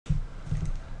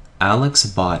Alex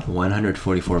bought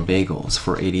 144 bagels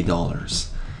for $80.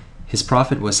 His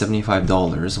profit was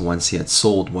 $75 once he had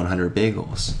sold 100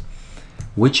 bagels.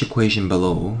 Which equation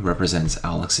below represents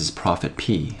Alex's profit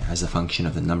P as a function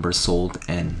of the number sold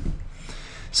N?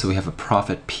 So we have a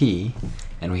profit P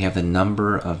and we have the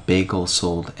number of bagels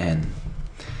sold N.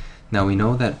 Now we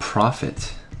know that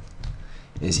profit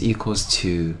is equals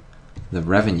to the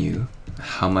revenue,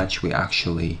 how much we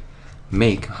actually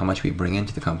make, how much we bring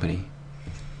into the company,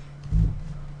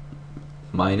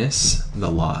 minus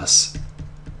the loss.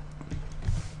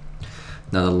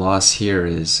 Now the loss here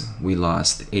is we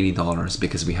lost $80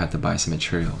 because we had to buy some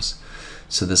materials.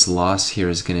 So this loss here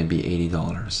is going to be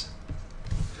 $80.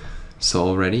 So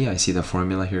already I see the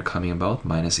formula here coming about,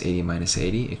 minus 80 minus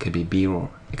 80. It could be B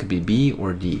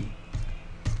or D.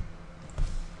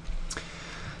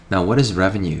 Now what is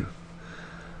revenue?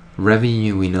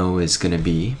 Revenue we know is going to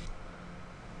be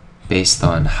based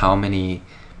on how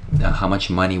much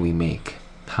money we make.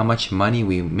 How much money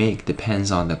we make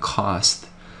depends on the cost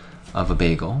of a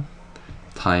bagel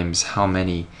times how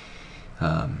many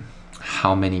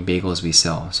bagels we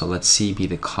sell. So let C be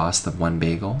the cost of one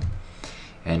bagel.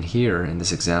 And here in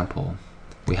this example,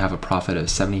 we have a profit of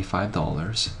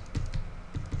 $75.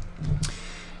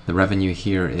 The revenue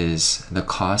here is the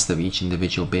cost of each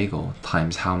individual bagel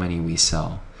times how many we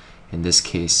sell. In this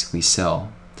case, we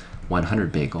sell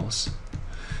 100 bagels.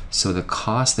 So the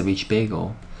cost of each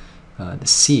bagel, the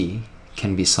C,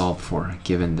 can be solved for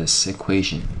given this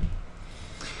equation.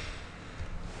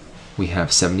 We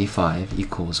have 75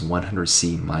 equals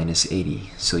 100C minus 80.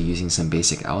 So using some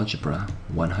basic algebra,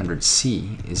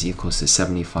 100C is equals to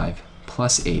 75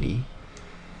 plus 80,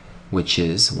 which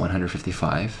is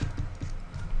 155.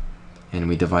 And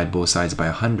we divide both sides by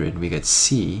 100, we get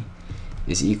C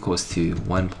is equals to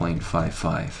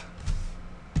 1.55.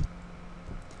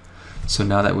 So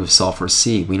now that we've solved for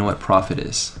C, we know what profit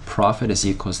is. Profit is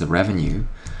equals the revenue.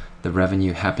 The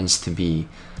revenue happens to be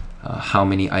how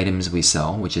many items we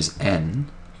sell, which is N,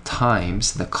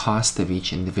 times the cost of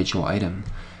each individual item,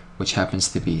 which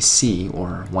happens to be C,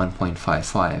 or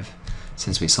 1.55,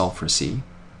 since we solved for C,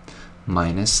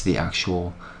 minus the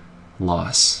actual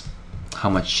loss, how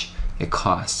much it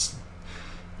costs,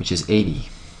 which is 80.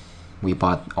 We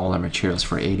bought all our materials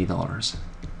for $80.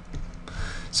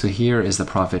 So here is the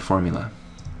profit formula.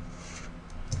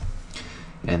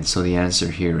 And so the answer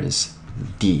here is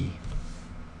D.